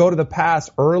 Sometimes if you go to the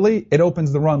pass early, it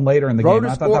opens the run later in the game.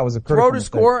 I thought that was a critical throw to mistake.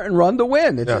 Score and run to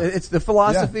win. It's the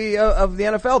philosophy of the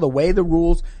NFL. The way the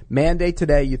rules mandate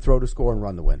today, you throw to score and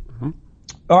run to win. Mm-hmm.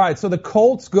 All right, so the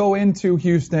Colts go into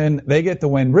Houston. They get the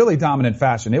win, really dominant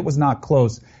fashion. It was not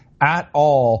close at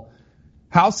all.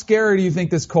 How scary do you think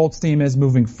this Colts team is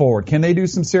moving forward? Can they do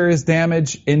some serious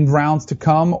damage in rounds to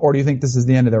come, or do you think this is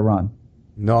the end of their run?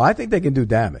 No, I think they can do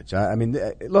damage. I mean,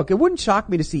 look, it wouldn't shock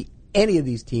me to see any of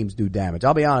these teams do damage.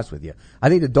 I'll be honest with you. I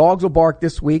think the dogs will bark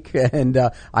this week, and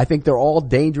I think they're all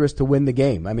dangerous to win the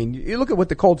game. I mean, you look at what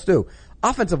the Colts do.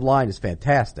 Offensive line is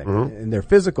fantastic, and they're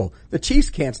physical. The Chiefs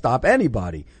can't stop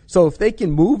anybody. So if they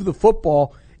can move the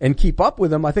football and keep up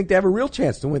with them, I think they have a real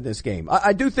chance to win this game.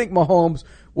 I do think Mahomes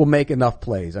will make enough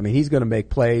plays. I mean, he's going to make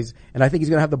plays, and I think he's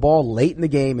going to have the ball late in the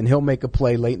game, and he'll make a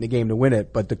play late in the game to win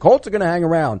it. But the Colts are going to hang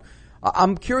around.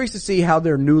 I'm curious to see how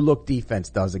their new-look defense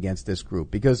does against this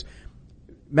group, because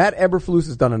Matt Eberflus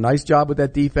has done a nice job with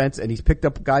that defense, and he's picked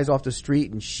up guys off the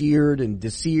street and Sheard and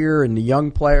Desir and the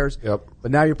young players. Yep.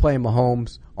 But now you're playing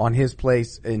Mahomes on his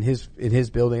place in his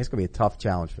building. It's going to be a tough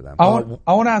challenge for them. I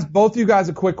want to ask both you guys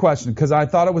a quick question because I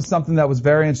thought it was something that was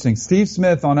very interesting. Steve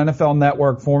Smith on NFL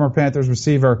Network, former Panthers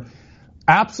receiver,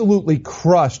 absolutely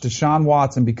crushed Deshaun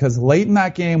Watson because late in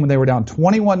that game when they were down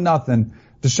 21-0,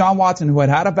 Deshaun Watson, who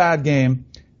had a bad game,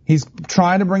 he's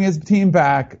trying to bring his team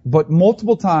back, but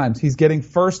multiple times he's getting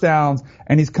first downs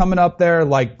and he's coming up there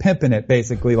like pimping it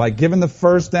basically, like giving the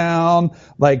first down,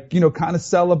 like, kind of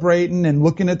celebrating and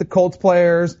looking at the Colts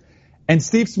players. And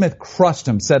Steve Smith crushed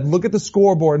him, said, look at the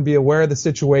scoreboard and be aware of the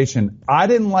situation. I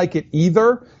didn't like it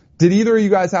either. Did either of you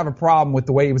guys have a problem with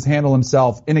the way he was handling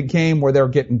himself in a game where they were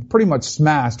getting pretty much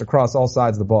smashed across all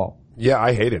sides of the ball? Yeah,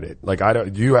 I hated it. Like,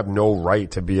 you have no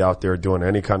right to be out there doing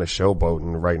any kind of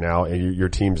showboating right now and your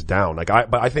team's down.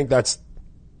 But I think that's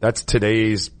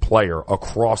today's player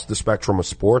across the spectrum of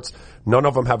sports. None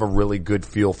of them have a really good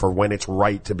feel for when it's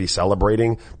right to be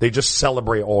celebrating. They just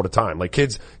celebrate all the time. Like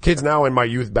kids now in my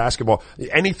youth basketball,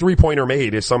 any 3-pointer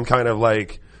made is some kind of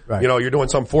like, right. You're doing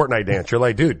some Fortnite dance. You're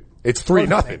like, dude, it's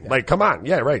 3-0. Like, come on.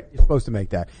 Yeah, right. You're supposed to make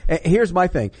that. And here's my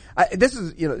thing. I'm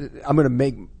going to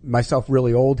make myself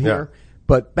really old here,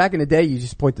 but back in the day, you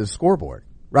just point to the scoreboard,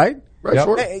 right? Right, yep.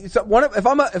 Sure. Hey, so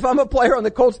if I'm a player on the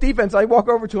Colts defense, I walk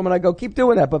over to him and I go, keep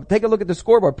doing that, but take a look at the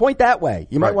scoreboard. Point that way.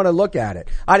 You might want to look at it.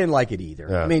 I didn't like it either.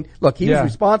 Yeah. I mean, look, he was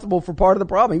responsible for part of the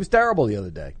problem. He was terrible the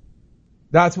other day.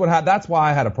 That's why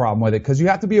I had a problem with it, because you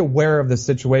have to be aware of the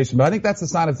situation. But I think that's the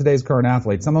sign of today's current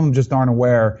athletes. Some of them just aren't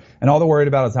aware, and all they're worried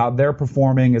about is how they're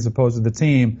performing as opposed to the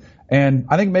team. And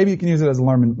I think maybe you can use it as a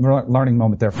learning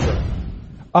moment there for sure.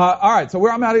 All right, so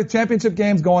I'm out of championship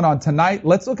games going on tonight.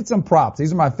 Let's look at some props.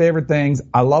 These are my favorite things.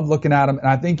 I love looking at them, and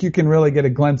I think you can really get a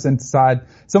glimpse inside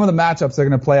some of the matchups that are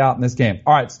going to play out in this game.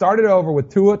 All right, start it over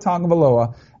with Tua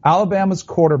Tagovailoa, Alabama's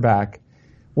quarterback.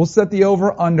 We'll set the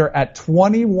over-under at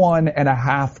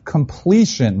 21.5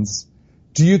 completions.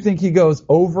 Do you think he goes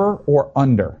over or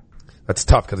under? That's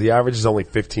tough because the average is only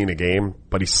 15 a game,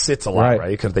 but he sits a lot, right?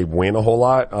 Because they win a whole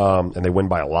lot, and they win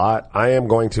by a lot. I am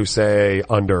going to say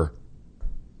under.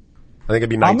 I think it'd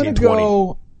be 19-20. I'm going to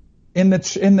go in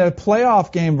the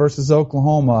playoff game versus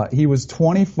Oklahoma. He was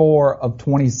 24 of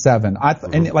 27.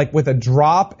 And like with a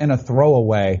drop and a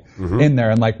throwaway in there,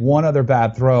 and like one other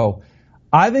bad throw.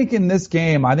 I think in this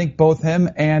game, both him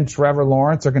and Trevor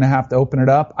Lawrence are going to have to open it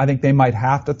up. I think they might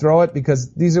have to throw it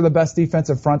because these are the best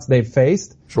defensive fronts they've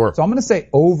faced. Sure. So I'm going to say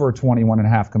over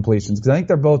 21.5 completions because I think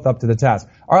they're both up to the task.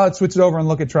 All right, let's switch it over and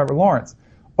look at Trevor Lawrence.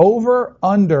 Over,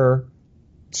 under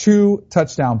 2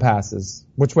 touchdown passes.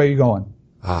 Which way are you going?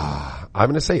 I'm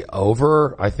going to say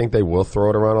over. I think they will throw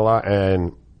it around a lot,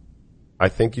 and I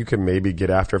think you can maybe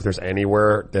get after if there's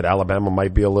anywhere that Alabama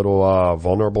might be a little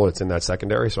vulnerable. It's in that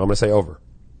secondary, so I'm going to say over.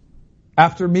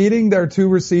 After meeting their 2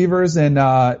 receivers and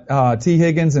T.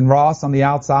 Higgins and Ross on the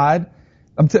outside,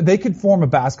 they could form a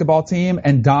basketball team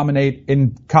and dominate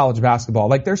in college basketball.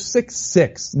 Like they're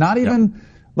 6'6", not even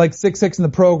like 6'6" in the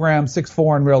program,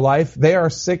 6'4" in real life. They are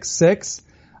 6'6".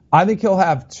 I think he'll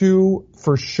have 2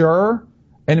 for sure.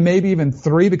 And maybe even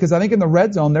 3, because I think in the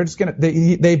red zone, they're just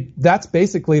that's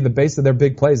basically the base of their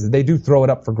big plays. They do throw it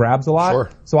up for grabs a lot. Sure.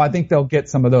 So I think they'll get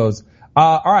some of those.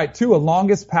 All right, 2, a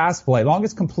longest pass play,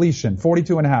 longest completion,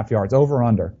 42.5 yards, over or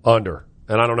under? Under.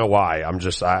 And I don't know why.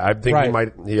 I think he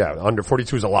might, under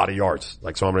 42 is a lot of yards.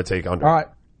 So I'm going to take under. All right.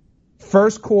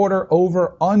 First quarter,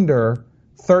 over, under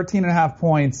 13.5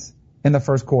 points in the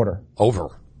first quarter. Over.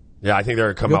 Yeah, I think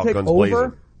they're going to come out guns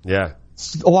blazing. Yeah.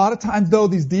 A lot of times, though,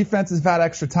 these defenses have had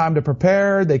extra time to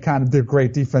prepare. They're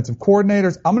great defensive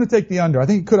coordinators. I'm going to take the under. I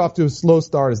think it could off to a slow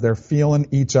start as they're feeling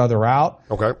each other out.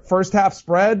 Okay. First half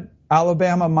spread,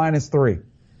 Alabama -3.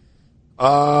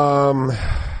 I'm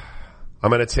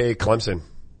going to take Clemson.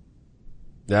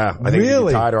 Yeah, I think it'll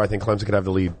be tied, or I think Clemson could have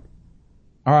the lead.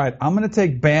 All right, I'm going to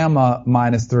take Bama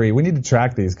 -3. We need to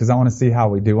track these because I want to see how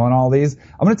we do on all these.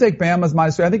 I'm going to take Bama's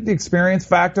 -3. I think the experience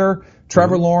factor,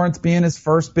 Trevor Lawrence being his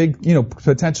first big,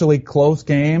 potentially close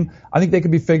game, I think they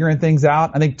could be figuring things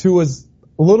out. I think Tua's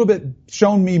a little bit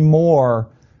shown me more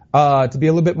to be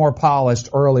a little bit more polished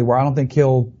early, where I think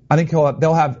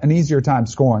they'll have an easier time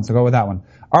scoring. So go with that one.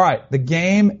 All right, the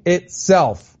game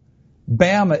itself.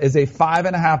 Bama is a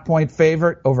 5.5 point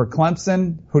favorite over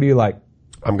Clemson. Who do you like?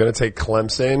 I'm going to take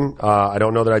Clemson. I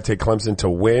don't know that I'd take Clemson to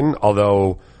win,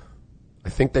 although I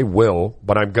think they will,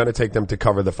 but I'm going to take them to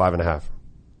cover the 5.5.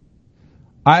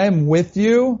 I am with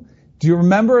you. Do you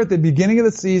remember at the beginning of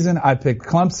the season, I picked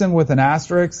Clemson with an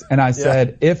asterisk, and I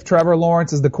said, if Trevor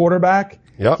Lawrence is the quarterback,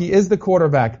 he is the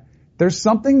quarterback. There's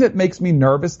something that makes me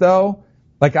nervous, though.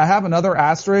 Like, I have another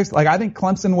asterisk. Like, I think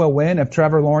Clemson will win if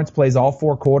Trevor Lawrence plays all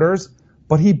 4 quarters.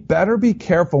 But he better be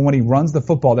careful when he runs the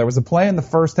football. There was a play in the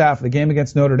first half of the game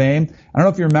against Notre Dame. I don't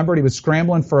know if you remember, he was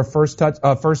scrambling for a first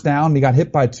down. And he got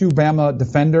hit by 2 Bama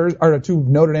defenders, or 2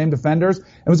 Notre Dame defenders.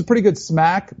 It was a pretty good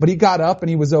smack, but he got up and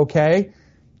he was okay.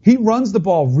 He runs the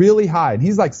ball really high, and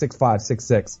he's like 6'5",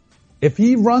 6'6". If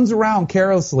he runs around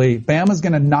carelessly, Bama's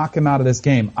going to knock him out of this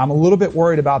game. I'm a little bit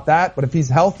worried about that, but if he's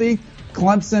healthy,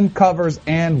 Clemson covers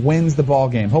and wins the ball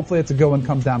game. Hopefully it's a go and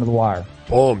comes down to the wire.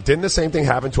 Boom. Didn't the same thing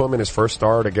happen to him in his first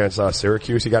start against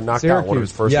Syracuse? He got knocked out one of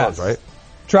his first ones, right?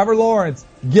 Trevor Lawrence,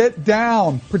 get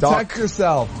down. Protect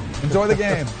yourself. Enjoy the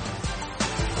game.